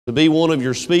to be one of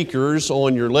your speakers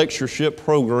on your lectureship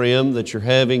program that you're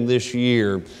having this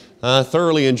year. I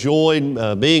thoroughly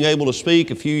enjoyed being able to speak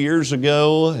a few years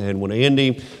ago, and when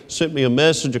Andy sent me a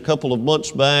message a couple of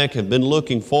months back, I've been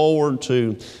looking forward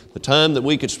to the time that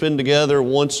we could spend together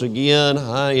once again.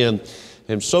 I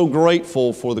am so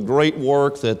grateful for the great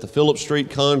work that the Phillips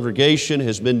Street congregation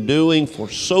has been doing for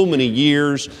so many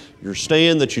years, your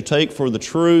stand that you take for the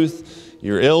truth,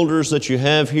 your elders that you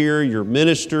have here, your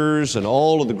ministers, and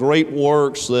all of the great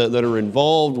works that are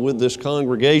involved with this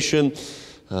congregation.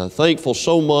 Thankful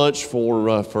so much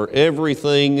for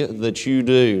everything that you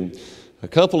do. A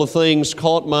couple of things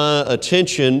caught my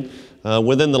attention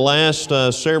within the last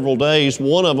several days.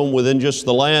 One of them within just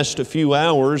the last few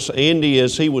hours. Andy,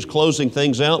 as he was closing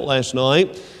things out last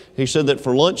night, he said that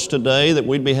for lunch today that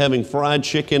we'd be having fried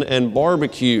chicken and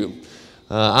barbecue.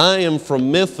 I am from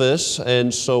Memphis,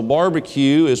 and so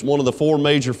barbecue is one of the four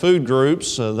major food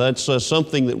groups. That's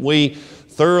something that we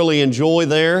thoroughly enjoy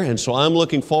there, and so I'm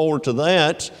looking forward to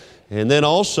that. And then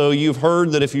also, you've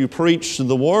heard that if you preach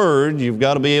the Word, you've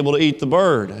got to be able to eat the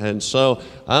bird. And so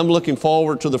I'm looking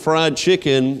forward to the fried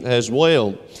chicken as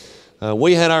well.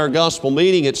 We had our gospel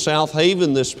meeting at South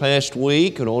Haven this past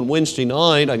week, and on Wednesday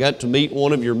night, I got to meet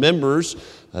one of your members.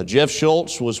 Jeff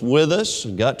Schultz was with us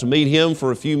and got to meet him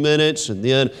for a few minutes, and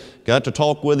then got to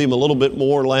talk with him a little bit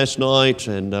more last night.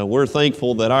 And we're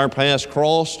thankful that our paths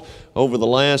crossed over the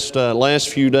last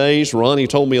few days. Ronnie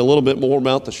told me a little bit more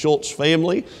about the Schultz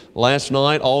family last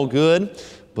night, all good.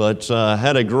 But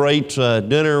had a great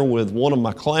dinner with one of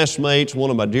my classmates,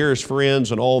 one of my dearest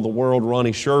friends in all the world,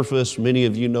 Ronnie Scherfus. Many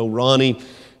of you know Ronnie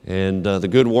and the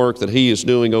good work that he is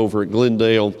doing over at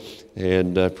Glendale,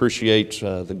 and appreciate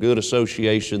the good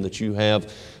association that you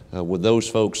have with those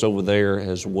folks over there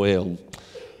as well.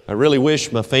 I really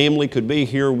wish my family could be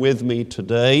here with me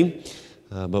today,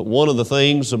 but one of the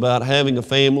things about having a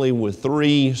family with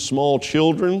three small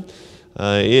children,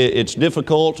 it's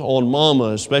difficult on mama,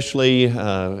 especially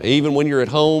even when you're at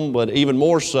home, but even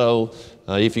more so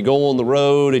if you go on the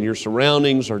road and your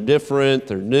surroundings are different,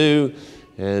 they're new,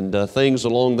 and things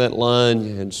along that line.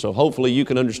 And so hopefully you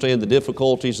can understand the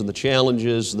difficulties and the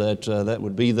challenges that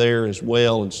would be there as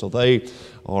well. And so they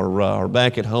are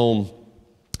back at home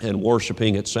and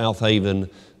worshiping at South Haven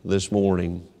this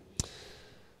morning.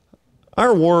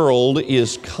 Our world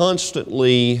is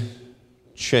constantly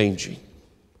changing.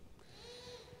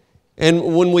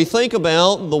 And when we think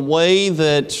about the way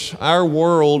that our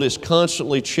world is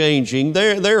constantly changing,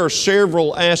 there are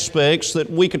several aspects that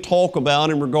we could talk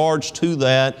about in regards to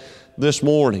that this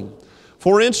morning.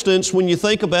 For instance, when you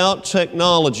think about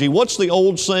technology, what's the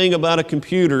old saying about a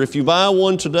computer? If you buy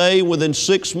one today, within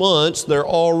 6 months, they're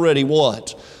already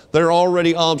what? They're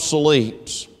already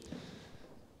obsolete.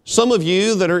 Some of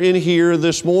you that are in here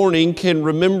this morning can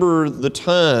remember the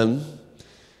time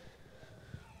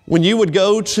when you would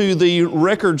go to the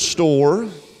record store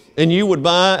and you would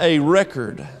buy a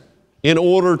record in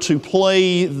order to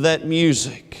play that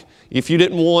music if you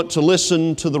didn't want to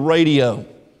listen to the radio.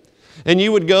 And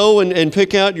you would go and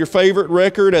pick out your favorite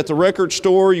record at the record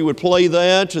store, you would play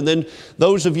that, and then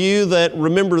those of you that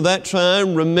remember that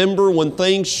time, remember when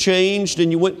things changed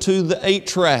and you went to the 8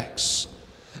 tracks,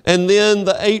 and then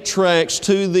the 8 tracks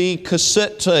to the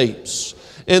cassette tapes,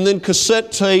 and then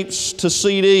cassette tapes to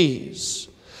CDs.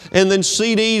 And then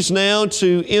CDs now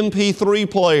to MP3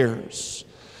 players,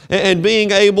 and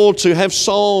being able to have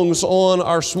songs on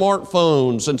our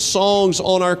smartphones and songs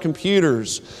on our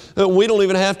computers. We don't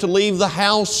even have to leave the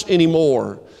house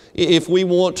anymore if we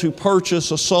want to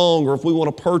purchase a song or if we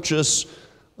want to purchase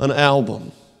an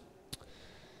album.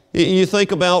 You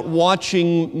think about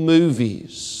watching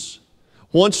movies.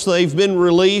 Once they've been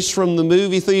released from the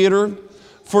movie theater,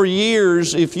 for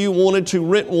years, if you wanted to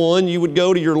rent one, you would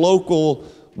go to your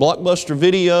local Blockbuster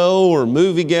Video or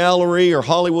Movie Gallery or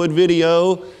Hollywood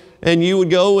Video, and you would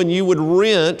go and you would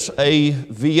rent a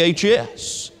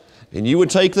VHS. And you would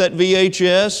take that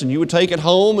VHS and you would take it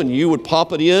home and you would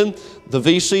pop it in the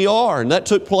VCR. And that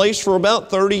took place for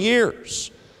about 30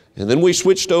 years. And then we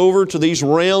switched over to these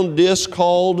round discs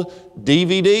called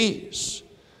DVDs.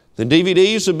 The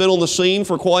DVDs have been on the scene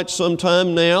for quite some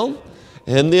time now.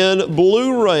 And then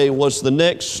Blu-ray was the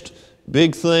next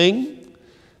big thing.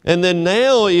 And then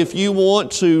now, if you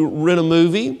want to rent a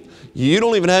movie, you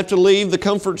don't even have to leave the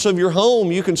comforts of your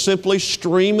home. You can simply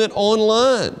stream it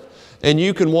online. And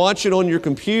you can watch it on your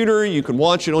computer, you can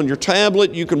watch it on your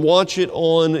tablet, you can watch it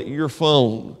on your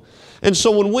phone. And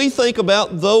so when we think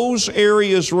about those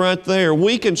areas right there,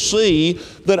 we can see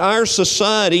that our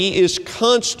society is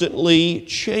constantly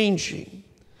changing.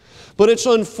 But it's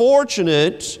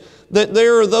unfortunate that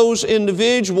there are those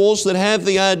individuals that have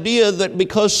the idea that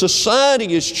because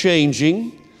society is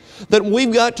changing, that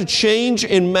we've got to change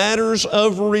in matters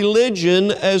of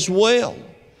religion as well.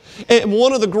 And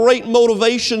one of the great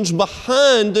motivations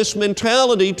behind this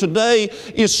mentality today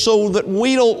is so that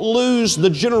we don't lose the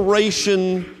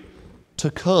generation to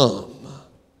come.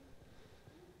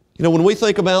 You know, when we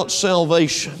think about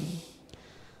salvation,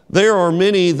 there are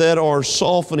many that are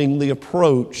softening the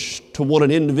approach to what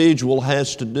an individual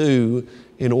has to do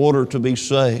in order to be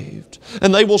saved.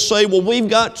 And they will say, well, we've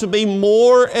got to be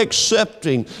more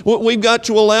accepting. We've got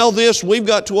to allow this, we've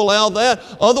got to allow that.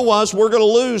 Otherwise, we're going to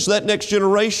lose that next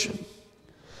generation.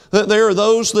 There are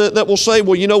those that will say,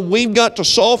 well, you know, we've got to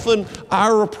soften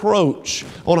our approach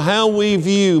on how we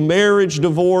view marriage,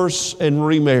 divorce, and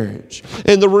remarriage.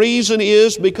 And the reason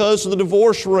is because the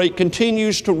divorce rate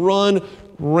continues to run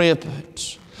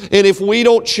rampant. And if we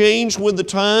don't change with the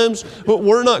times,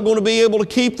 we're not going to be able to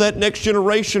keep that next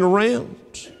generation around.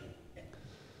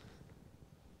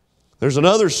 There's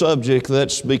another subject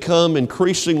that's become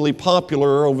increasingly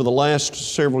popular over the last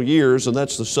several years, and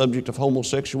that's the subject of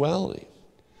homosexuality.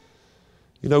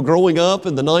 You know, growing up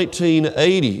in the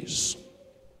 1980s,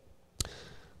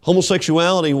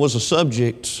 homosexuality was a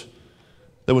subject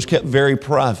that was kept very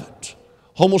private.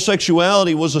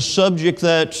 Homosexuality was a subject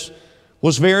that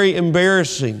was very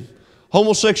embarrassing.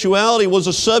 Homosexuality was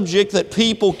a subject that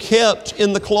people kept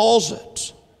in the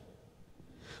closet.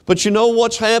 But you know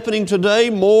what's happening today?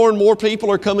 More and more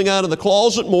people are coming out of the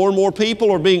closet. More and more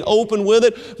people are being open with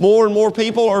it. More and more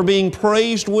people are being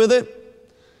praised with it.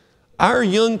 Our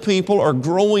young people are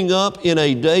growing up in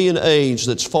a day and age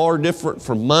that's far different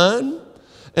from mine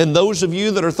and those of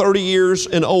you that are 30 years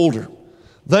and older.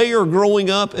 They are growing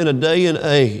up in a day and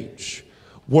age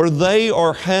where they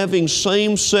are having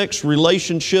same-sex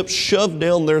relationships shoved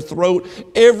down their throat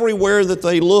everywhere that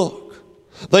they look.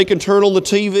 They can turn on the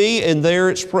TV and there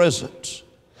it's present.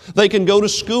 They can go to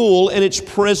school and it's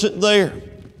present there.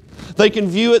 They can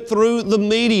view it through the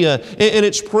media and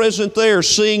it's present there,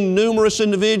 seeing numerous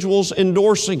individuals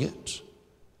endorsing it.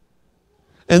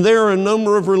 And there are a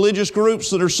number of religious groups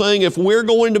that are saying if we're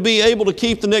going to be able to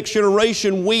keep the next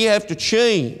generation, we have to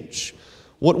change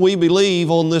what we believe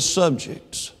on this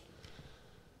subject.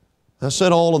 I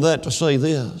said all of that to say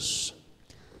this,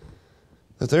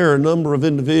 that there are a number of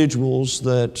individuals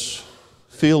that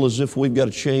feel as if we've got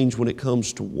to change when it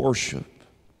comes to worship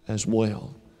as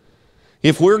well.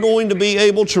 If we're going to be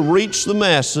able to reach the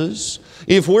masses,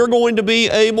 if we're going to be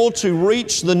able to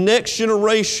reach the next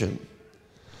generation,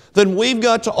 then we've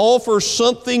got to offer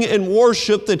something in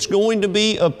worship that's going to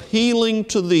be appealing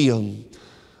to them.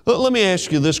 Let me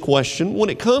ask you this question. When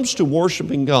it comes to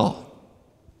worshiping God,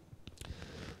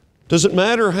 does it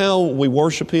matter how we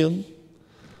worship Him?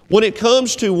 When it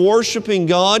comes to worshiping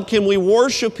God, can we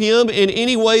worship Him in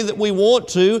any way that we want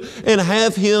to and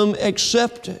have Him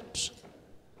accept it?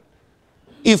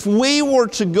 If we were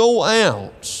to go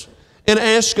out and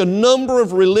ask a number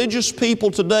of religious people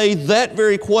today that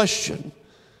very question,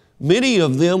 many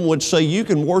of them would say you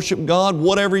can worship God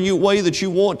whatever way that you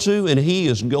want to, and He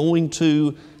is going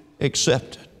to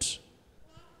accept it.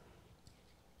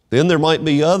 Then there might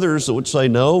be others that would say,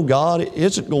 no, God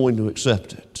isn't going to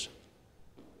accept it.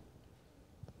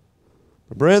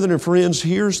 But brethren and friends,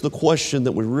 here's the question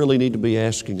that we really need to be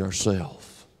asking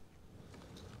ourselves.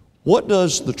 What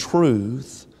does the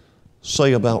truth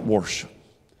say about worship?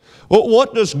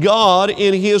 What does God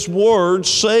in His Word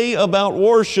say about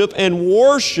worship and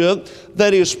worship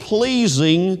that is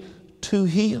pleasing to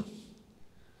Him?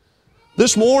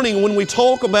 This morning when we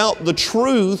talk about the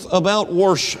truth about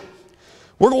worship,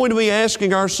 we're going to be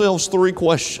asking ourselves three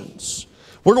questions.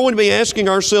 We're going to be asking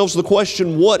ourselves the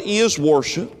question, what is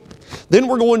worship? Then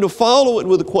we're going to follow it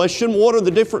with the question, what are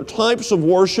the different types of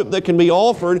worship that can be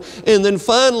offered? And then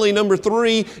finally, number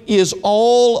three, is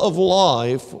all of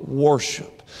life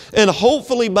worship? And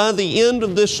hopefully by the end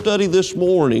of this study this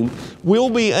morning, we'll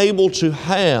be able to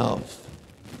have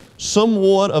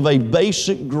somewhat of a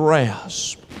basic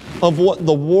grasp of what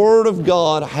the Word of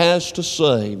God has to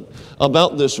say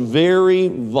about this very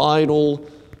vital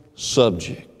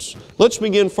subject. Let's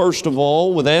begin first of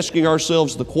all with asking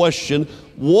ourselves the question,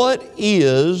 what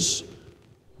is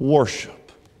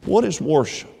worship? What is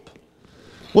worship?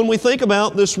 When we think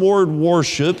about this word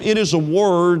worship, it is a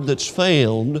word that's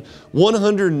found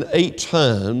 108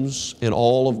 times in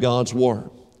all of God's Word.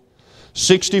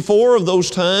 64 of those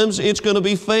times it's going to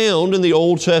be found in the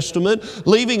Old Testament,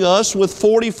 leaving us with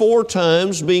 44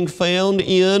 times being found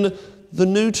in the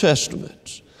New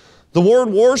Testament. The word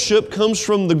worship comes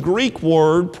from the Greek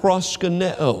word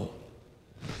proskuneo.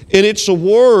 And it's a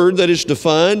word that is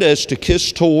defined as to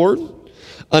kiss toward,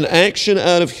 an action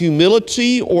out of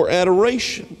humility or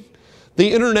adoration.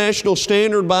 The International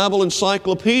Standard Bible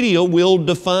Encyclopedia will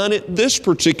define it this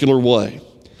particular way: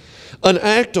 an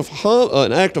act of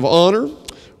honor,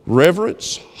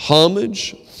 reverence,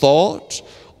 homage, thought,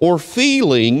 or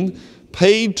feeling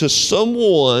paid to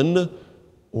someone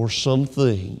or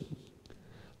something.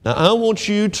 Now, I want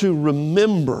you to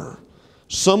remember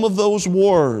some of those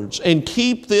words and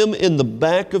keep them in the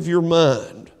back of your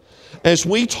mind as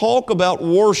we talk about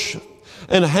worship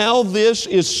and how this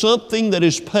is something that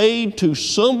is paid to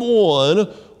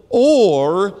someone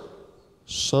or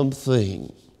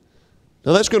something.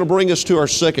 Now, that's going to bring us to our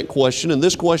second question, and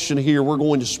this question here, we're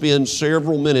going to spend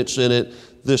several minutes in it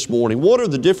this morning. What are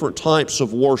the different types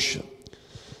of worship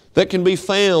that can be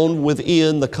found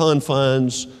within the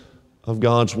confines of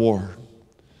God's Word?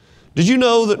 Did you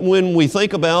know that when we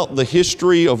think about the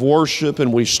history of worship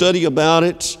and we study about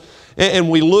it and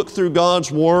we look through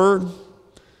God's Word,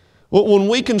 when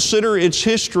we consider its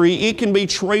history, it can be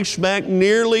traced back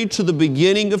nearly to the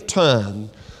beginning of time,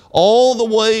 all the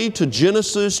way to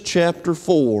Genesis chapter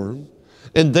 4.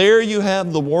 And there you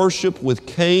have the worship with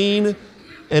Cain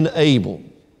and Abel.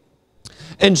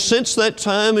 And since that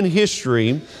time in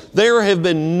history, there have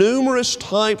been numerous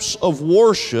types of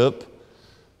worship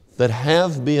that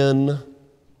have been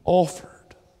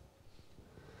offered.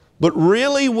 But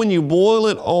really, when you boil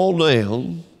it all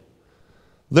down,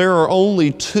 there are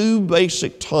only two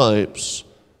basic types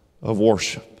of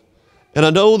worship. And I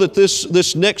know that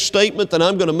this next statement that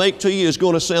I'm going to make to you is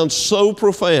going to sound so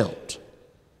profound.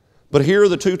 But here are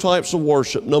the two types of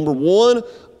worship. Number one,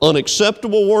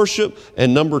 unacceptable worship,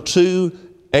 and number two,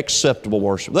 acceptable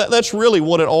worship. That's really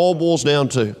what it all boils down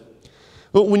to.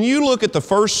 But when you look at the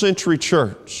first century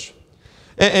church,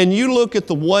 and you look at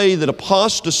the way that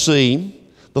apostasy,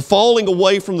 the falling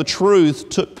away from the truth,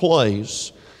 took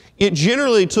place, it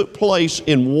generally took place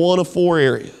in one of four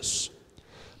areas.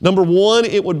 Number one,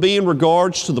 it would be in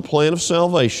regards to the plan of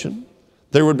salvation.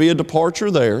 There would be a departure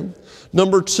there.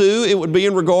 Number two, it would be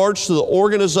in regards to the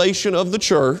organization of the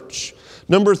church.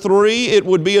 Number three, it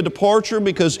would be a departure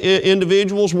because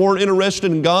individuals weren't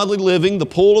interested in godly living. The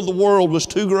pull of the world was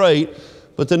too great.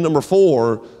 But then number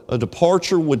four, a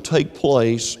departure would take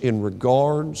place in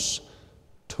regards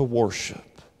to worship.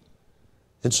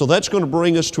 And so that's going to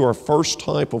bring us to our first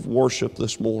type of worship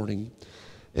this morning,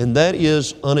 and that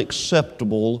is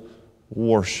unacceptable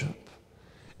worship.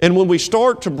 And when we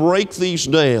start to break these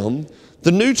down,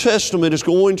 the New Testament is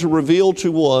going to reveal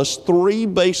to us three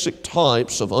basic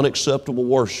types of unacceptable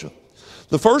worship.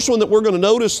 The first one that we're going to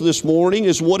notice this morning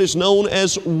is what is known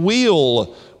as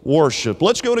will worship.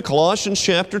 Let's go to Colossians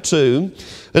chapter 2,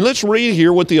 and let's read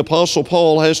here what the Apostle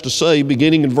Paul has to say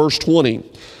beginning in verse 20.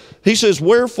 He says,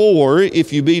 "Wherefore,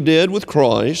 if you be dead with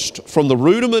Christ from the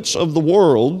rudiments of the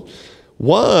world,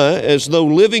 why, as though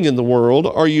living in the world,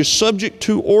 are you subject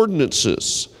to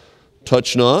ordinances?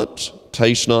 Touch not,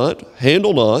 taste not,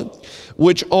 handle not,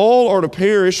 which all are to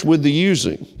perish with the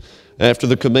using, after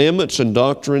the commandments and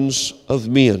doctrines of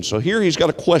men." So here he's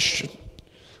got a question.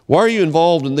 Why are you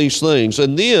involved in these things?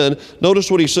 And then,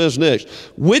 notice what he says next.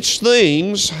 "Which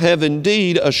things have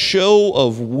indeed a show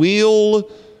of will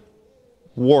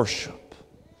worship."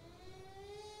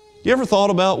 You ever thought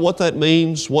about what that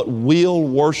means, what will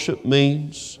worship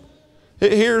means?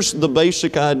 Here's the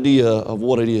basic idea of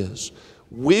what it is.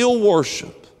 Will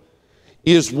worship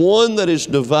is one that is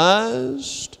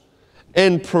devised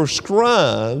and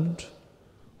prescribed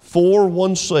for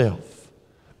oneself.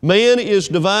 Man is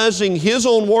devising his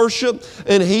own worship,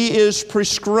 and he is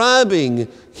prescribing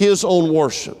his own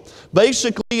worship.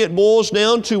 Basically, it boils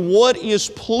down to what is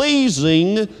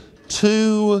pleasing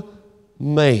to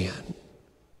man.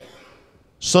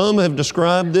 Some have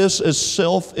described this as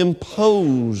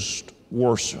self-imposed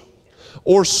worship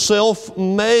or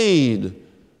self-made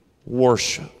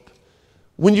worship.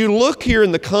 When you look here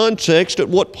in the context at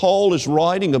what Paul is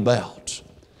writing about,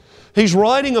 he's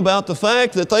writing about the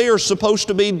fact that they are supposed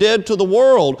to be dead to the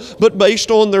world, but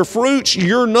based on their fruits,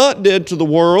 you're not dead to the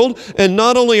world. And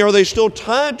not only are they still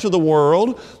tied to the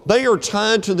world, they are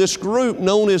tied to this group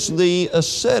known as the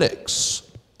ascetics.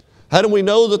 How do we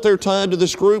know that they're tied to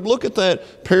this group? Look at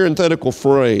that parenthetical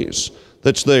phrase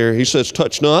that's there. He says,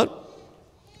 touch not,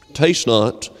 taste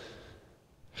not,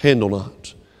 handle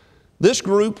not. This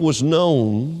group was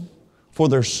known for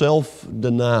their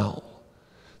self-denial.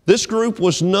 This group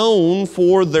was known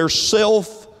for their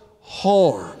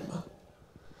self-harm.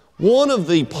 One of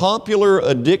the popular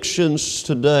addictions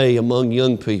today among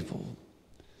young people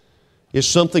is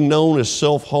something known as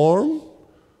self-harm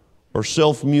or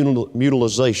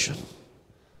self-mutilization.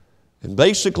 And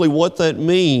basically what that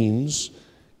means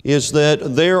is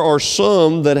that there are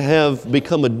some that have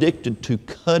become addicted to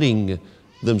cutting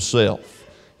themselves.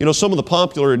 You know, some of the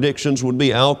popular addictions would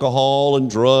be alcohol and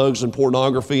drugs and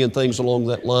pornography and things along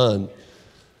that line.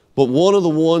 But one of the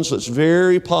ones that's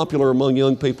very popular among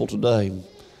young people today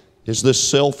is this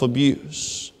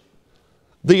self-abuse.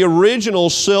 The original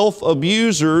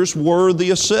self-abusers were the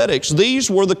ascetics.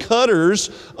 These were the cutters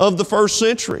of the first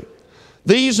century.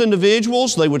 These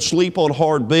individuals, they would sleep on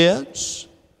hard beds.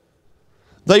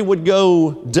 They would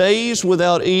go days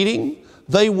without eating.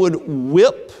 They would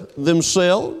whip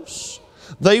themselves.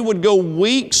 They would go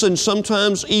weeks and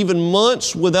sometimes even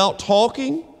months without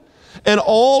talking. And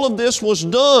all of this was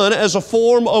done as a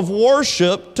form of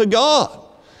worship to God.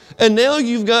 And now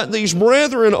you've got these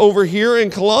brethren over here in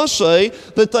Colossae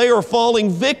that they are falling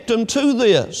victim to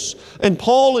this. And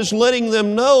Paul is letting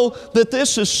them know that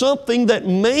this is something that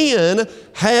man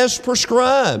has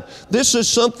prescribed. This is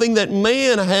something that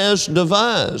man has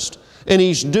devised. And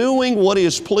he's doing what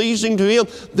is pleasing to him.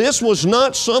 This was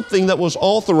not something that was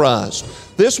authorized.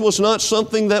 This was not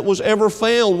something that was ever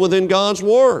found within God's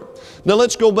Word. Now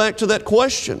let's go back to that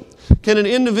question. Can an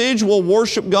individual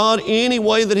worship God any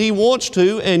way that he wants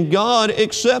to and God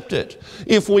accept it?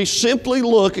 If we simply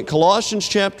look at Colossians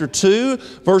chapter 2,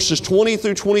 verses 20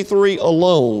 through 23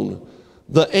 alone,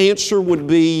 the answer would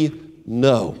be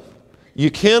no.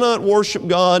 You cannot worship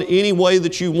God any way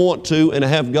that you want to and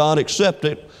have God accept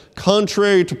it,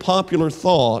 contrary to popular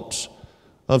thoughts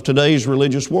of today's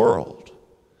religious world.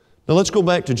 Now let's go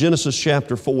back to Genesis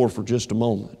chapter 4 for just a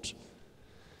moment.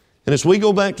 And as we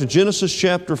go back to Genesis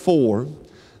chapter 4,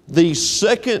 the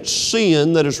second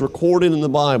sin that is recorded in the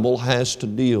Bible has to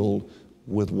deal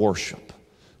with worship.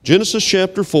 Genesis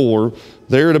chapter 4,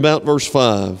 there at about verse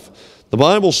 5, the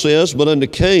Bible says, "But unto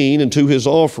Cain and to his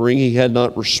offering he had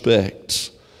not respect.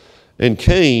 And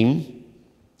Cain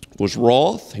was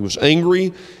wroth, he was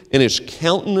angry, and his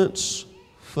countenance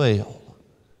fell."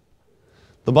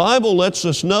 The Bible lets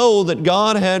us know that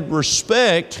God had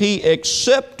respect. He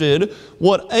accepted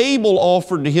what Abel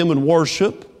offered to him in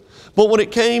worship. But when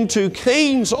it came to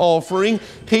Cain's offering,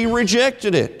 he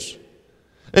rejected it.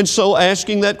 And so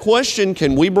asking that question,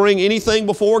 can we bring anything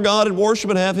before God in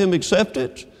worship and have Him accept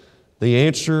it? The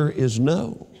answer is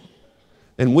no.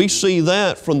 And we see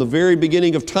that from the very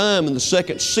beginning of time in the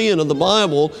second sin of the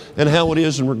Bible and how it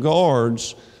is in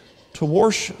regards to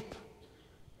worship.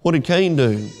 What did Cain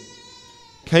do?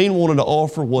 Cain wanted to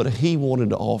offer what he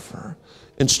wanted to offer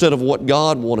instead of what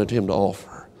God wanted him to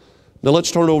offer. Now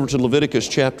let's turn over to Leviticus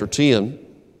chapter 10.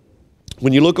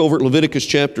 When you look over at Leviticus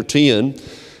chapter 10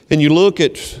 and you look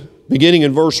at beginning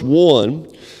in verse 1,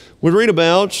 we read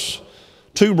about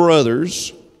two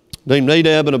brothers named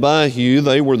Nadab and Abihu.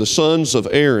 They were the sons of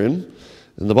Aaron.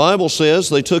 And the Bible says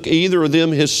they took either of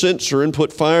them his censer and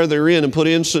put fire therein and put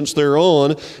incense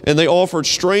thereon, and they offered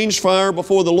strange fire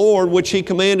before the Lord, which He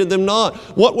commanded them not.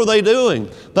 What were they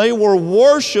doing? They were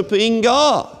worshiping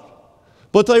God.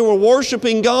 But they were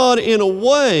worshiping God in a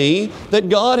way that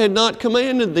God had not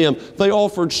commanded them. They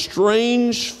offered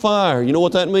strange fire. You know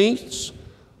what that means?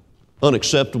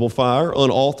 Unacceptable fire,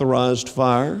 unauthorized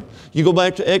fire. You go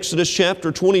back to Exodus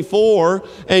chapter 24,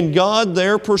 and God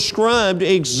there prescribed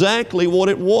exactly what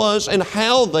it was and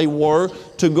how they were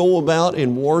to go about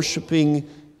in worshiping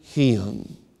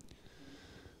Him.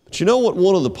 But you know what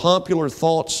one of the popular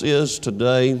thoughts is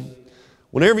today?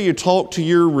 Whenever you talk to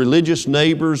your religious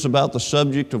neighbors about the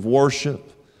subject of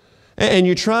worship, and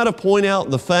you try to point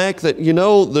out the fact that, you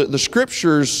know, the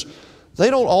Scriptures, they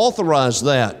don't authorize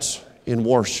that in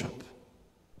worship.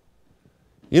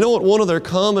 You know what one of their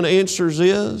common answers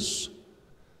is?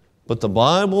 But the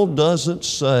Bible doesn't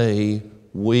say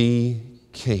we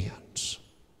can't.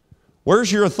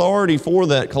 Where's your authority for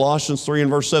that? Colossians 3 and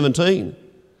verse 17.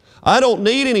 I don't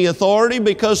need any authority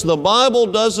because the Bible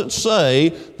doesn't say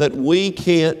that we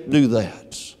can't do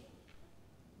that.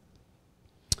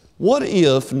 What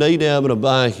if Nadab and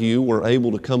Abihu were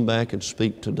able to come back and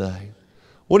speak today?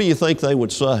 What do you think they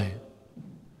would say?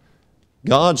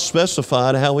 God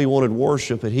specified how He wanted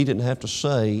worship, and He didn't have to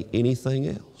say anything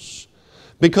else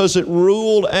because it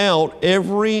ruled out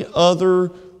every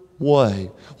other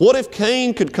way. What if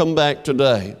Cain could come back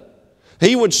today?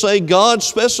 He would say God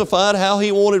specified how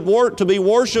He wanted to be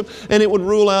worshiped, and it would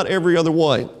rule out every other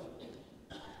way.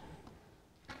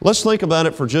 Let's think about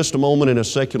it for just a moment in a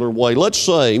secular way. Let's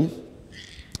say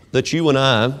that you and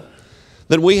I,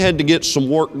 that we had to get some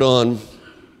work done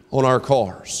on our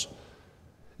cars.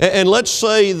 And let's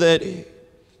say that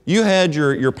you had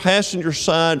your passenger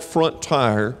side front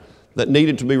tire that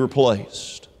needed to be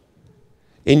replaced.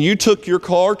 And you took your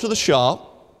car to the shop.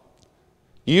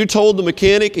 You told the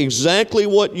mechanic exactly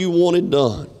what you wanted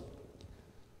done.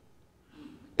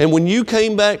 And when you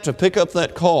came back to pick up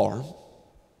that car,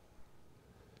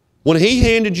 when he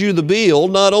handed you the bill,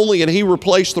 not only had he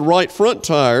replaced the right front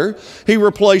tire, he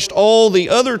replaced all the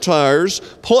other tires,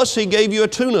 plus he gave you a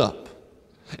tune-up.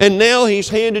 And now he's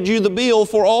handed you the bill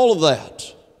for all of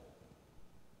that.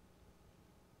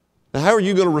 Now, how are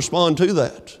you going to respond to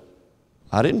that?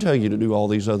 I didn't tell you to do all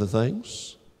these other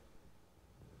things.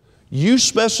 You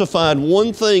specified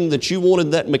one thing that you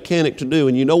wanted that mechanic to do,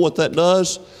 and you know what that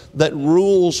does? That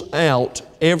rules out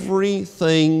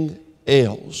everything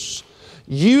else.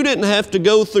 You didn't have to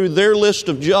go through their list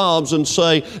of jobs and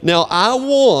say, now I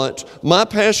want my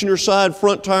passenger side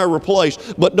front tire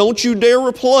replaced, but don't you dare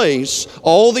replace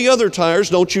all the other tires.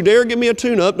 Don't you dare give me a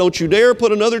tune-up. Don't you dare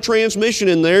put another transmission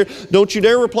in there. Don't you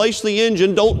dare replace the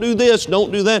engine. Don't do this.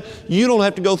 Don't do that. You don't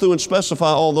have to go through and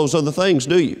specify all those other things,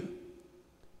 do you?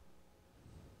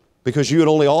 Because you had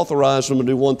only authorized them to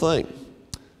do one thing.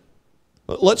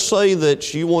 Let's say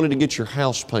that you wanted to get your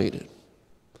house painted.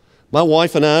 My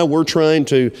wife and I, we're trying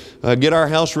to get our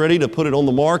house ready to put it on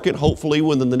the market, hopefully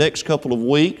within the next couple of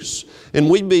weeks. And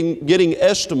we've been getting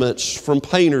estimates from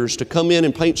painters to come in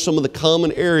and paint some of the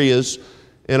common areas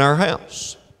in our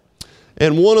house.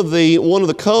 And one of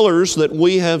the colors that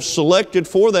we have selected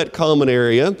for that common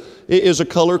area is a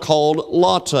color called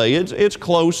latte. It's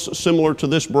close, similar to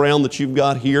this brown that you've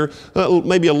got here,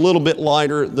 maybe a little bit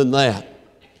lighter than that.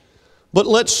 But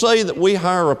let's say that we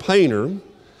hire a painter,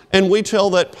 and we tell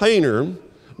that painter,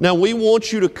 now we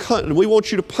want you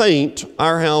to paint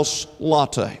our house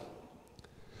latte.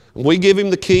 We give him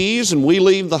the keys and we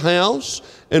leave the house,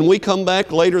 and we come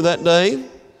back later that day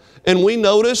and we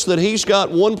notice that he's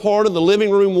got one part of the living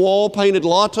room wall painted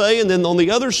latte, and then on the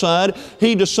other side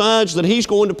he decides that he's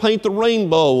going to paint the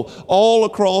rainbow all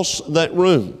across that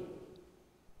room.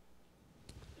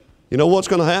 You know what's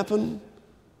going to happen?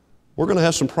 We're going to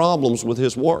have some problems with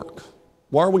his work.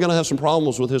 Why are we going to have some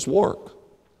problems with his work?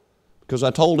 Because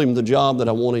I told him the job that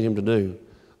I wanted him to do.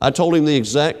 I told him the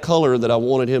exact color that I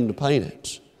wanted him to paint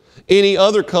it. Any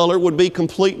other color would be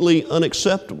completely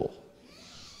unacceptable.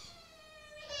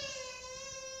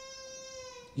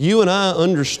 You and I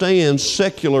understand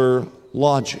secular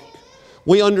logic.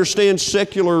 We understand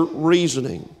secular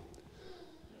reasoning.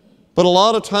 But a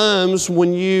lot of times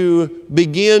when you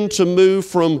begin to move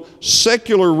from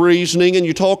secular reasoning and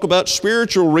you talk about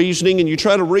spiritual reasoning and you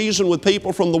try to reason with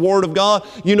people from the Word of God,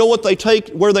 you know what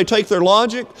where they take their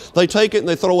logic? They take it and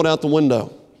they throw it out the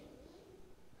window.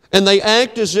 And they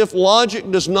act as if logic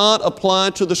does not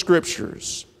apply to the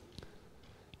Scriptures.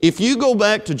 If you go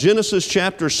back to Genesis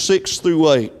chapter 6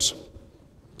 through 8,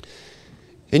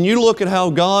 and you look at how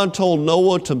God told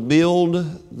Noah to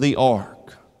build the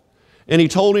ark, and He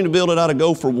told him to build it out of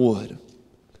gopher wood.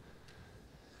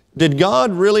 Did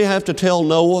God really have to tell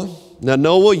Noah, now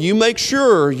Noah, you make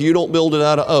sure you don't build it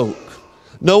out of oak.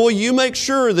 Noah, you make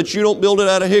sure that you don't build it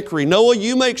out of hickory. Noah,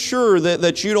 you make sure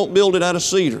that you don't build it out of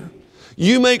cedar.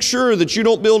 You make sure that you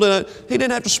don't build it out. He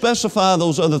didn't have to specify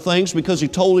those other things because He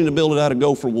told him to build it out of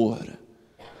gopher wood.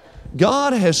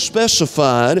 God has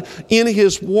specified in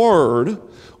His Word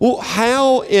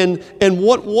how and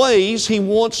what ways He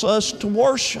wants us to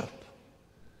worship.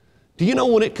 Do you know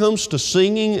when it comes to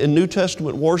singing in New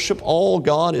Testament worship, all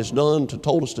God has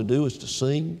told us to do is to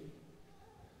sing?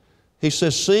 He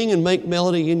says, sing and make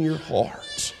melody in your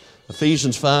heart.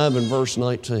 Ephesians 5 and verse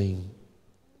 19.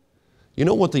 You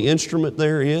know what the instrument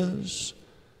there is?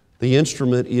 The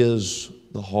instrument is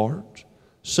the heart.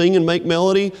 Sing and make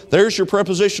melody. There's your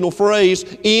prepositional phrase,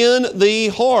 in the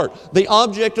heart. The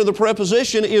object of the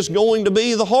preposition is going to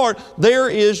be the heart. There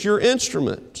is your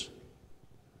instrument.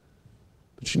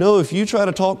 But you know, if you try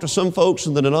to talk to some folks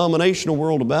in the denominational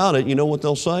world about it, you know what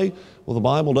they'll say? Well, the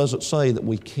Bible doesn't say that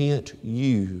we can't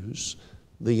use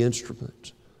the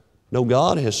instrument. No,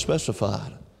 God has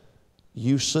specified,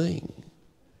 you sing.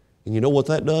 And you know what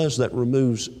that does? That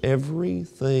removes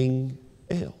everything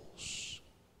else.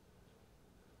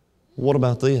 What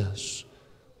about this?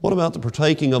 What about the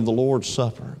partaking of the Lord's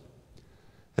Supper?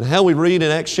 And how we read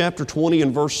in Acts chapter 20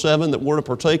 and verse 7 that we're to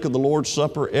partake of the Lord's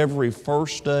Supper every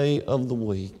first day of the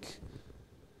week.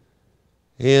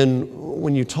 And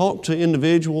when you talk to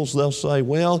individuals, they'll say,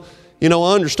 well, you know,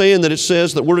 I understand that it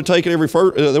says that we're to take it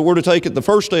the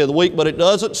first day of the week, but it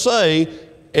doesn't say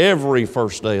every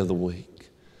first day of the week.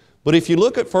 But if you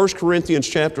look at 1 Corinthians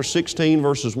chapter 16,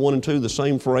 verses 1 and 2, the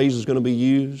same phrase is going to be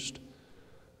used,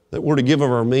 that we're to give of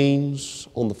our means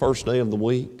on the first day of the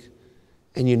week.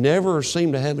 And you never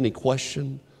seem to have any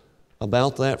question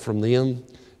about that from them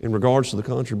in regards to the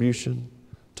contribution.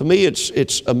 To me,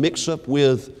 it's a mix-up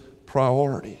with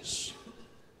priorities.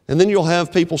 And then you'll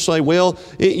have people say, well,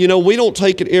 you know, we don't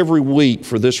take it every week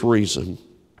for this reason.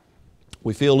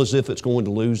 we feel as if it's going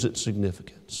to lose its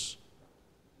significance.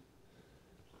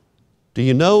 Do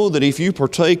you know that if you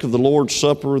partake of the Lord's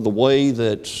Supper the way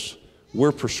that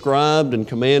we're prescribed and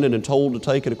commanded and told to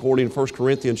take it according to 1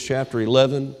 Corinthians chapter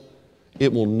 11,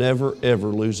 it will never, ever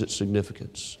lose its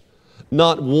significance?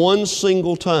 Not one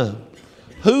single time.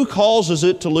 Who causes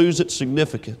it to lose its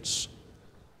significance?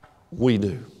 We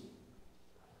do.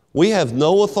 We have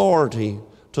no authority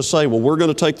to say, well, we're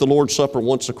going to take the Lord's Supper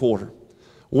once a quarter.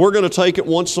 We're going to take it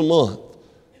once a month.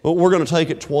 But we're going to take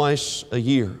it twice a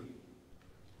year.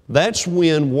 That's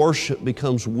when worship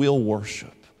becomes will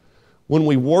worship. When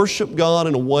we worship God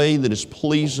in a way that is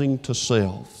pleasing to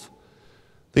self.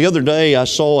 The other day I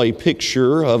saw a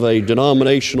picture of a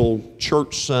denominational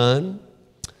church sign.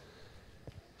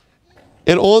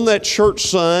 And on that church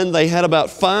sign, they had about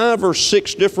 5 or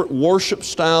 6 different worship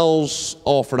styles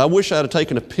offered. I wish I had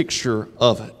taken a picture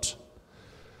of it.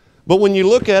 But when you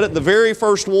look at it, the very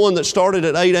first one that started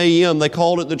at 8 a.m., they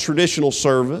called it the traditional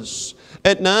service.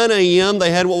 At 9 a.m.,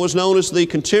 they had what was known as the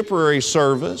contemporary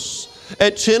service.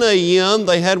 At 10 a.m.,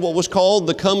 they had what was called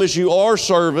the Come As You Are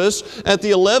service. At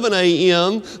the 11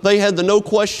 a.m., they had the No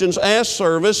Questions Asked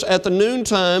service. At the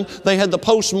noontime, they had the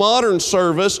postmodern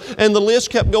service, and the list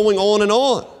kept going on and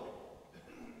on.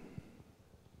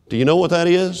 Do you know what that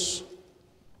is?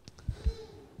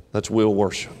 That's will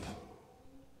worship.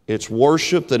 It's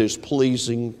worship that is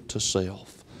pleasing to self.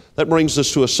 That brings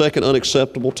us to a second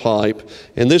unacceptable type,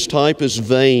 and this type is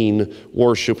vain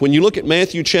worship. When you look at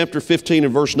Matthew chapter 15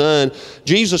 and verse 9,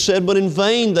 Jesus said, "But in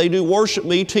vain they do worship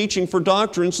me, teaching for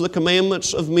doctrines the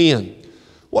commandments of men."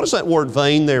 What does that word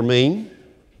vain there mean?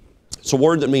 It's a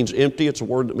word that means empty. It's a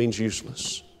word that means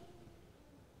useless.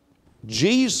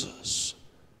 Jesus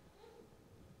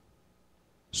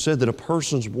said that a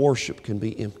person's worship can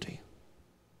be empty.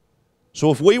 So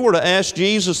if we were to ask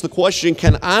Jesus the question,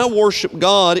 can I worship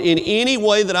God in any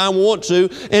way that I want to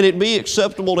and it be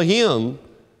acceptable to Him?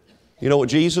 You know what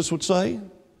Jesus would say?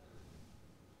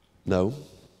 No.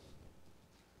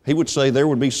 He would say there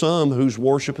would be some whose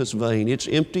worship is vain. It's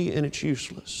empty and it's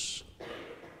useless.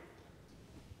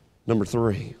 Number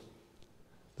 3,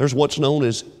 there's what's known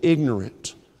as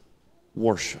ignorant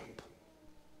worship.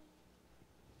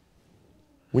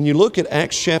 When you look at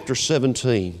Acts chapter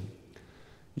 17,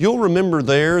 you'll remember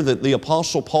there that the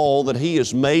Apostle Paul, that he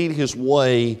has made his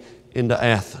way into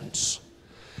Athens.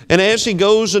 And as he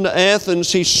goes into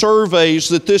Athens, he surveys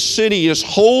that this city is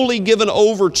wholly given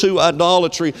over to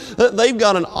idolatry. They've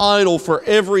got an idol for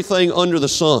everything under the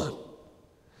sun.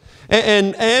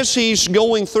 And as he's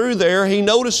going through there, he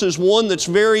notices one that's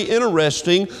very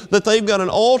interesting, that they've got an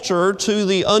altar to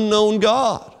the unknown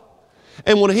God.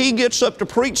 And when he gets up to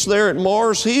preach there at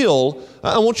Mars Hill,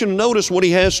 I want you to notice what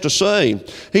he has to say.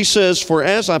 He says, "For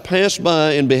as I passed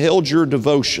by and beheld your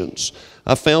devotions,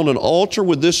 I found an altar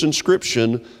with this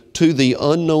inscription, to the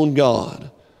unknown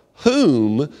God,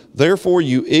 whom therefore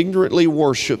you ignorantly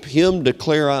worship, him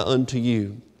declare I unto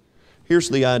you." Here's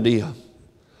the idea.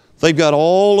 They've got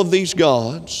all of these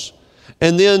gods,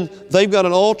 and then they've got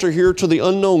an altar here to the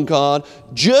unknown God,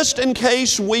 just in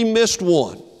case we missed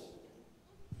one.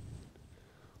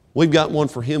 We've got one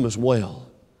for Him as well.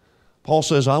 Paul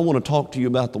says, I want to talk to you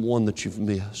about the one that you've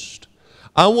missed.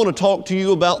 I want to talk to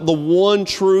you about the one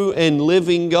true and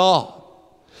living God.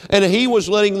 And he was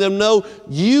letting them know,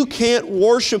 you can't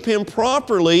worship Him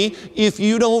properly if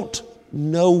you don't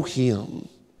know Him.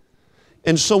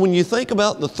 And so when you think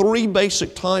about the 3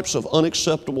 basic types of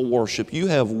unacceptable worship, you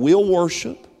have will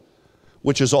worship,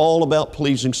 which is all about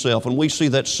pleasing self. And we see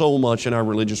that so much in our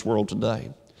religious world today.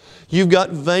 You've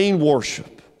got vain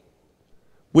worship,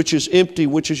 which is empty,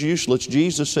 which is useless.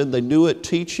 Jesus said they do it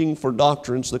teaching for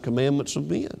doctrines the commandments of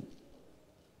men.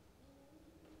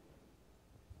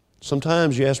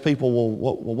 Sometimes you ask people,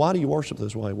 well, why do you worship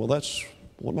this way? Well, that's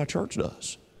what my church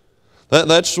does.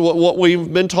 That's what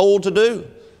we've been told to do.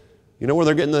 You know where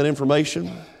they're getting that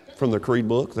information? From their creed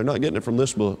book. They're not getting it from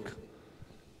this book.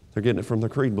 They're getting it from their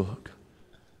creed book.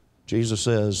 Jesus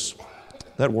says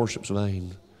that worship's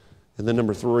vain. And then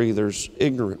number 3, there's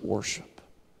ignorant worship.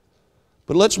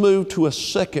 But let's move to a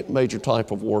second major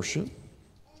type of worship,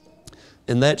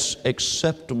 and that's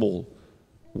acceptable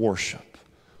worship.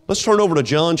 Let's turn over to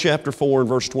John chapter 4 and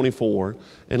verse 24,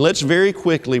 and let's very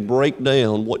quickly break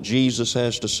down what Jesus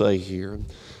has to say here.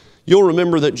 You'll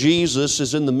remember that Jesus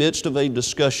is in the midst of a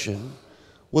discussion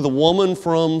with a woman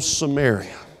from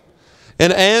Samaria.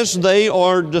 And as they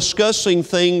are discussing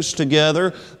things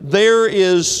together, there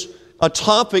is a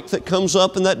topic that comes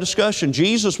up in that discussion.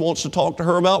 Jesus wants to talk to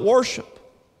her about worship.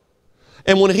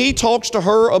 And when he talks to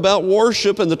her about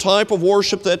worship and the type of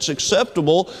worship that's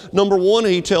acceptable, number one,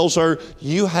 he tells her,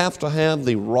 you have to have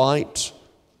the right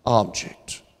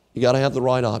object. You got to have the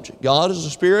right object. God is a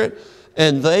spirit,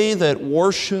 and they that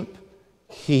worship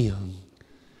Him.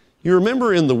 You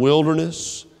remember in the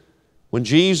wilderness when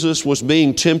Jesus was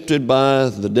being tempted by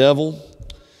the devil,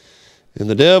 and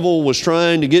the devil was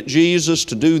trying to get Jesus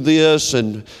to do this,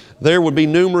 and there would be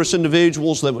numerous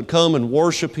individuals that would come and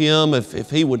worship Him if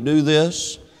He would do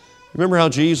this. Remember how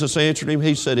Jesus answered him?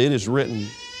 He said, it is written,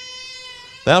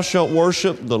 thou shalt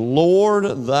worship the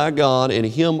Lord thy God, and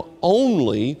Him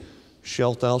only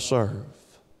shalt thou serve.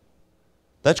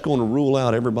 That's going to rule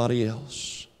out everybody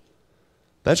else.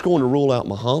 That's going to rule out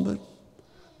Muhammad.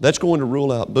 That's going to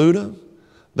rule out Buddha.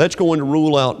 That's going to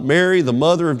rule out Mary, the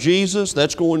mother of Jesus.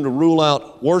 That's going to rule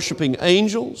out worshiping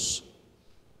angels.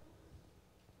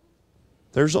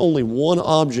 There's only one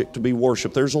object to be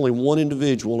worshiped. There's only one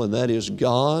individual, and that is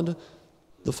God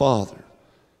the Father.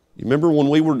 You remember when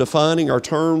we were defining our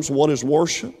terms, what is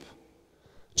worship?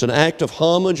 It's an act of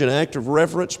homage, an act of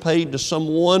reverence paid to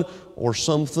someone or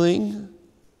something.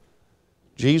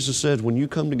 Jesus said, when you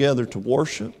come together to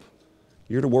worship,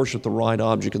 you're to worship the right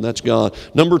object, and that's God.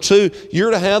 Number two,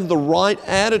 you're to have the right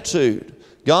attitude.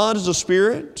 God is a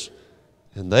spirit,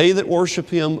 and they that worship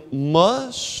Him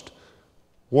must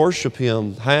worship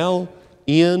Him. How?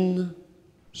 In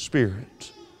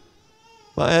spirit.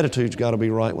 My attitude's got to be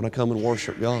right when I come and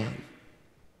worship God.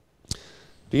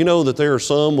 Do you know that there are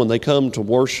some, when they come to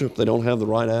worship, they don't have the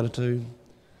right attitude?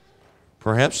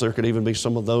 Perhaps there could even be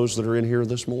some of those that are in here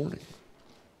this morning.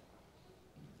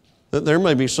 That there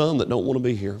may be some that don't want to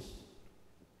be here.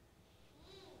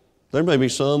 There may be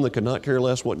some that could not care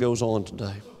less what goes on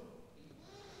today.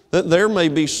 That there may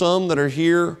be some that are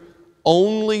here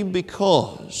only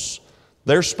because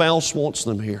their spouse wants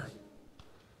them here.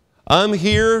 I'm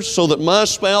here so that my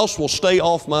spouse will stay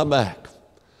off my back.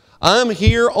 I'm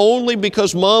here only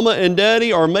because Mama and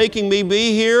Daddy are making me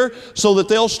be here so that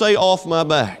they'll stay off my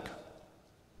back.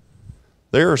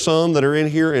 There are some that are in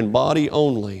here in body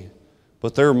only,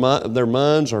 but their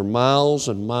minds are miles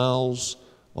and miles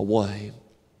away.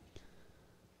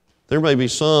 There may be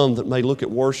some that may look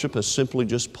at worship as simply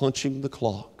just punching the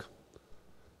clock.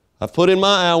 I've put in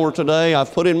my hour today,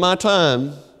 I've put in my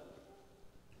time.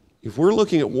 If we're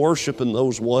looking at worship in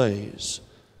those ways,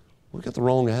 we've got the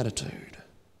wrong attitude.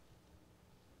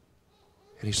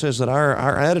 And he says that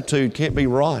our attitude can't be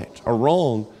right or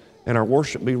wrong, and our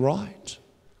worship be right.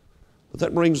 But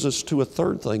that brings us to a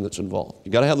third thing that's involved.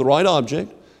 You've got to have the right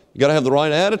object. You've got to have the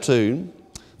right attitude.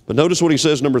 But notice what he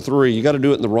says, number three, you've got to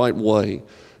do it in the right way.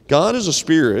 God is a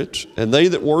spirit, and they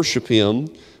that worship Him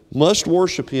must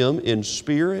worship Him in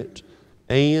spirit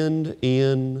and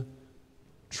in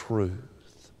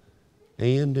truth.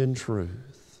 And in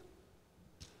truth.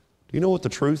 Do you know what the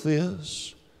truth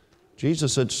is?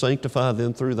 Jesus said, sanctify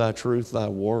them through thy truth, thy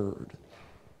word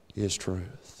is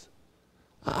truth.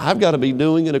 I've got to be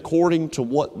doing it according to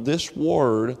what this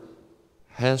word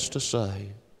has to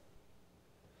say.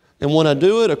 And when I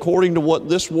do it according to what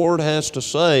this word has to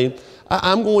say,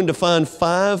 I'm going to find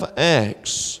 5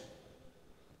 acts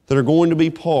that are going to be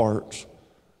part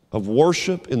of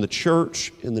worship in the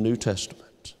church in the New Testament.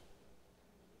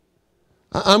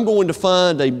 I'm going to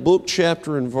find a book,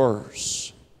 chapter, and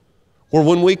verse where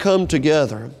when we come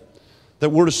together that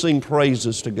we're to sing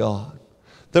praises to God,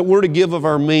 that we're to give of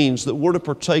our means, that we're to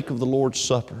partake of the Lord's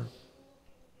Supper,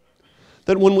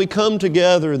 that when we come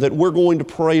together that we're going to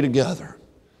pray together.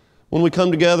 When we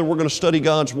come together, we're going to study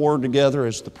God's Word together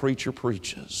as the preacher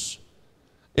preaches.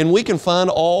 And we can find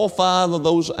all 5 of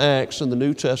those acts in the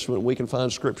New Testament. We can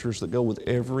find scriptures that go with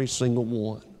every single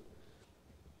one.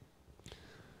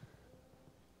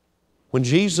 When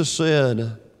Jesus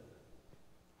said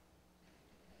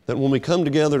that when we come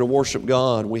together to worship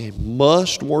God, we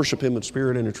must worship Him in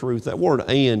spirit and in truth, that word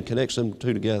 "and" connects them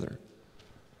two together.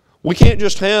 We can't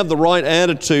just have the right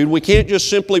attitude. We can't just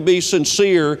simply be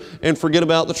sincere and forget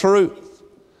about the truth.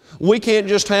 We can't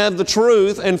just have the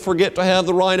truth and forget to have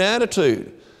the right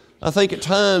attitude. I think at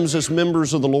times as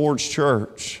members of the Lord's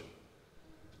church,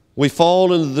 we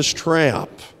fall into this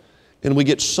trap and we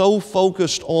get so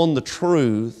focused on the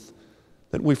truth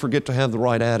that we forget to have the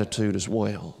right attitude as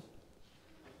well.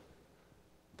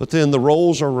 But then the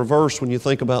roles are reversed when you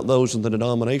think about those in the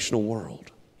denominational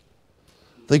world.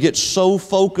 They get so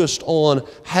focused on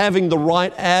having the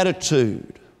right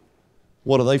attitude.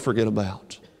 What do they forget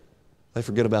about? They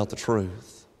forget about the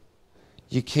truth.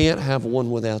 You can't have one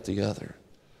without the other.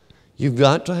 You've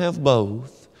got to have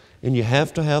both, and you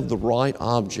have to have the right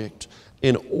object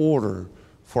in order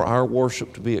for our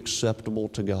worship to be acceptable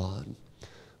to God.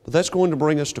 But But that's going to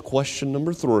bring us to question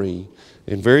number 3.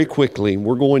 And very quickly,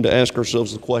 we're going to ask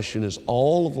ourselves the question, is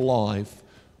all of life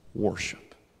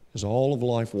worship? Is all of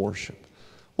life worship?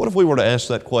 What if we were to ask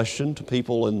that question to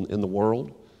people in the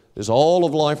world? Is all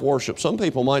of life worship? Some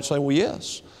people might say, well,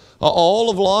 yes. All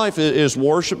of life is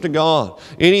worship to God.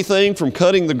 Anything from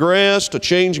cutting the grass to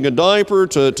changing a diaper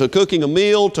to cooking a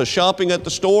meal to shopping at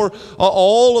the store,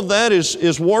 all of that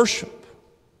is worship.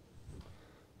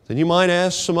 Then you might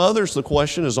ask some others the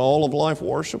question, is all of life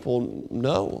worship? Well,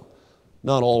 no,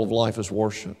 not all of life is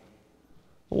worship.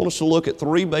 I want us to look at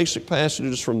 3 basic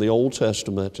passages from the Old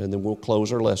Testament, and then we'll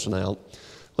close our lesson out.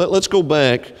 Let's go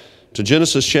back to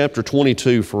Genesis chapter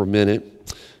 22 for a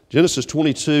minute. Genesis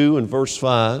 22 and verse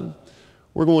 5.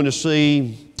 We're going to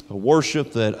see a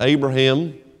worship that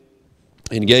Abraham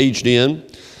engaged in.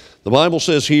 The Bible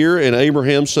says here, and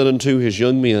Abraham said unto his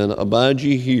young men, abide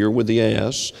ye here with the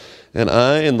ass, and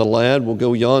I and the lad will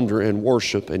go yonder and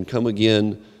worship and come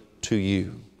again to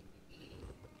you.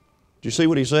 Do you see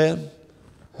what he said?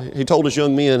 He told his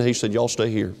young men, he said, y'all stay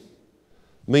here.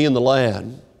 Me and the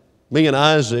lad, me and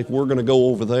Isaac, we're going to go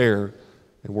over there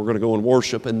and we're going to go and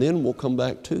worship, and then we'll come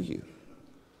back to you.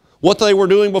 What they were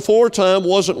doing before time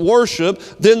wasn't worship.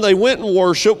 Then they went and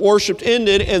worshiped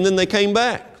ended, and then they came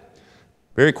back.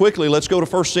 Very quickly, let's go to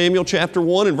 1 Samuel chapter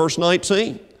 1 and verse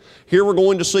 19. Here we're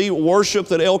going to see worship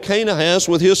that Elkanah has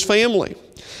with his family.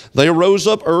 They arose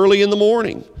up early in the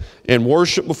morning and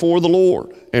worshiped before the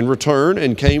Lord, and returned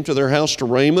and came to their house to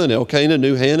Ramah, and Elkanah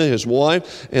knew Hannah his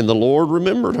wife, and the Lord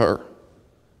remembered her.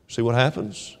 See what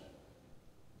happens?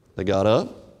 They got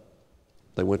up,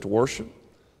 they went to worship,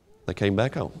 they came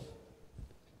back home.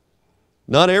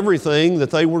 Not everything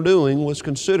that they were doing was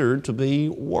considered to be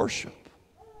worship.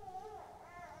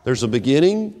 There's a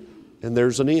beginning and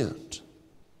there's an end.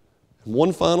 And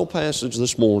one final passage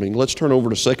this morning, let's turn over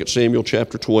to 2 Samuel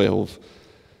chapter 12.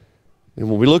 And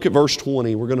when we look at verse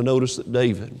 20, we're going to notice that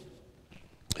David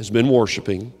has been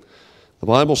worshiping. The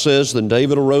Bible says, then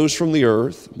David arose from the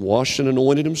earth, washed and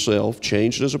anointed himself,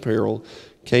 changed his apparel,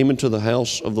 came into the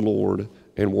house of the Lord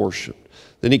and worshiped.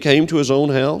 Then he came to his own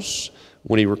house.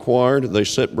 When he required, they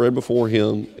set bread before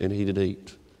him, and he did eat.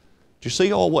 Do you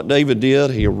see all what David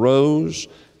did? He arose,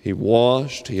 he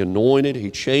washed, he anointed, he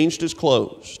changed his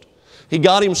clothes. He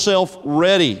got himself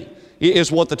ready,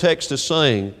 is what the text is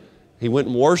saying. He went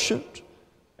and worshiped.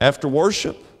 After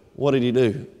worship, what did he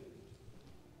do?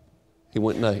 He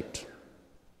went and ate.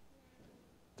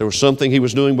 There was something he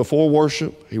was doing before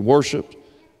worship. He worshiped,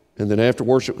 and then after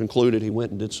worship concluded, he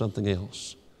went and did something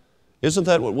else. Isn't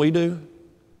that what we do?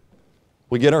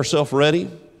 We get ourselves ready,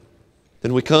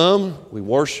 then we come, we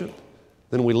worship,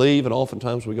 then we leave, and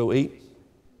oftentimes we go eat.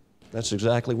 That's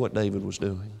exactly what David was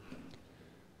doing.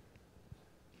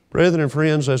 Brethren and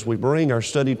friends, as we bring our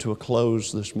study to a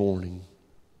close this morning,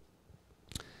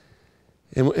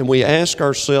 and we ask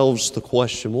ourselves the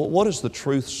question, well, what does the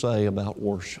truth say about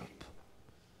worship?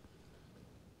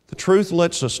 The truth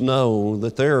lets us know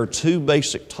that there are 2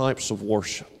 basic types of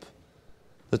worship.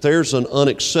 That there's an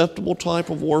unacceptable type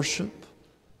of worship,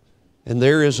 and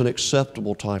there is an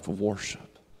acceptable type of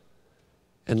worship.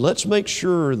 And let's make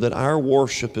sure that our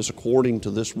worship is according to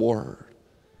this word.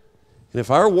 And if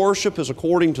our worship is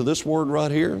according to this word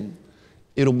right here,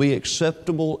 it'll be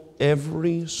acceptable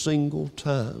every single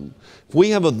time. If we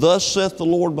have a thus saith the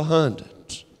Lord behind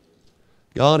it,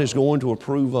 God is going to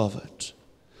approve of it.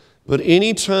 But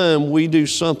any time we do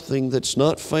something that's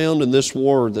not found in this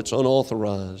word, that's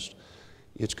unauthorized,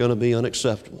 it's going to be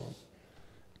unacceptable.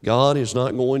 God is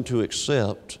not going to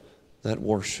accept that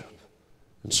worship.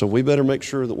 And so we better make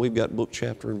sure that we've got book,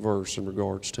 chapter, and verse in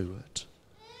regards to it.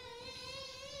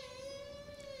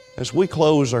 As we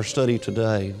close our study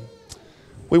today,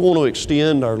 we want to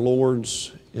extend our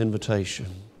Lord's invitation.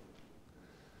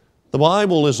 The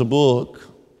Bible is a book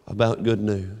about good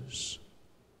news.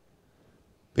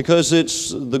 Because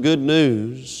it's the good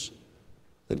news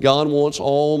that God wants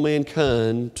all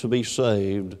mankind to be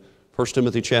saved. 1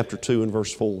 Timothy chapter 2 and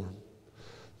verse 4.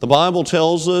 The Bible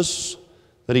tells us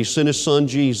that He sent His Son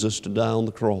Jesus to die on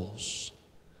the cross.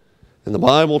 And the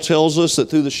Bible tells us that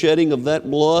through the shedding of that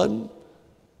blood,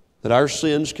 that our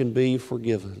sins can be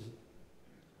forgiven.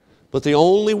 But the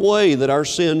only way that our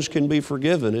sins can be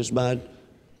forgiven is by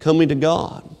coming to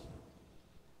God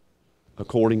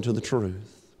according to the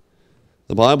truth.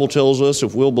 The Bible tells us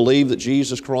if we'll believe that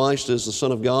Jesus Christ is the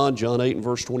Son of God, John 8 and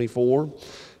verse 24,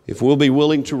 if we'll be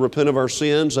willing to repent of our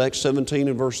sins, Acts 17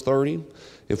 and verse 30,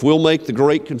 if we'll make the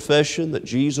great confession that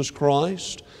Jesus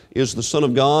Christ is the Son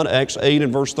of God, Acts 8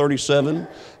 and verse 37,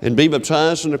 and be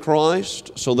baptized into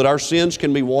Christ so that our sins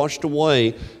can be washed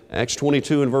away, Acts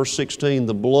 22 and verse 16,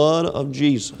 the blood of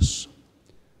Jesus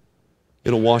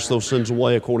It'll wash those sins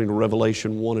away according to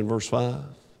Revelation 1 and verse 5.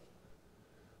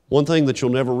 One thing that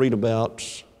you'll never read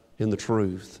about in the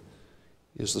truth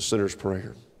is the sinner's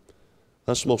prayer.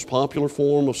 That's the most popular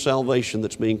form of salvation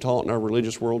that's being taught in our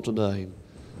religious world today.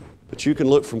 But you can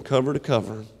look from cover to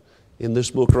cover in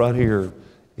this book right here,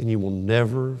 and you will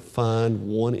never find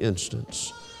one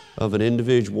instance of an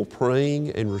individual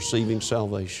praying and receiving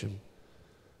salvation.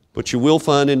 But you will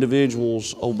find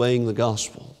individuals obeying the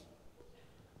gospel.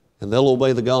 And they'll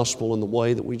obey the gospel in the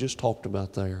way that we just talked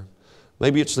about there.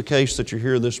 Maybe it's the case that you're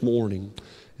here this morning,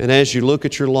 and as you look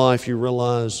at your life, you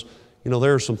realize,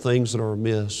 there are some things that are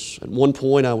amiss. At one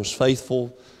point I was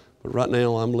faithful, but right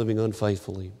now I'm living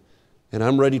unfaithfully. And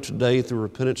I'm ready today through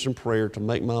repentance and prayer to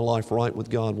make my life right with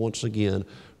God once again.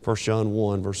 1 John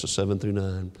 1, verses 7 through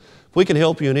 9. If we can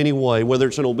help you in any way, whether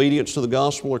it's in obedience to the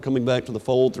gospel or coming back to the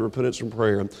fold through repentance and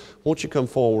prayer, won't you come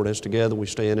forward as together we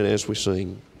stand and as we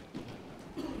sing.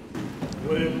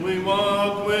 When we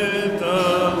walk with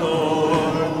the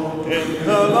Lord in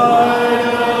the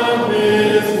light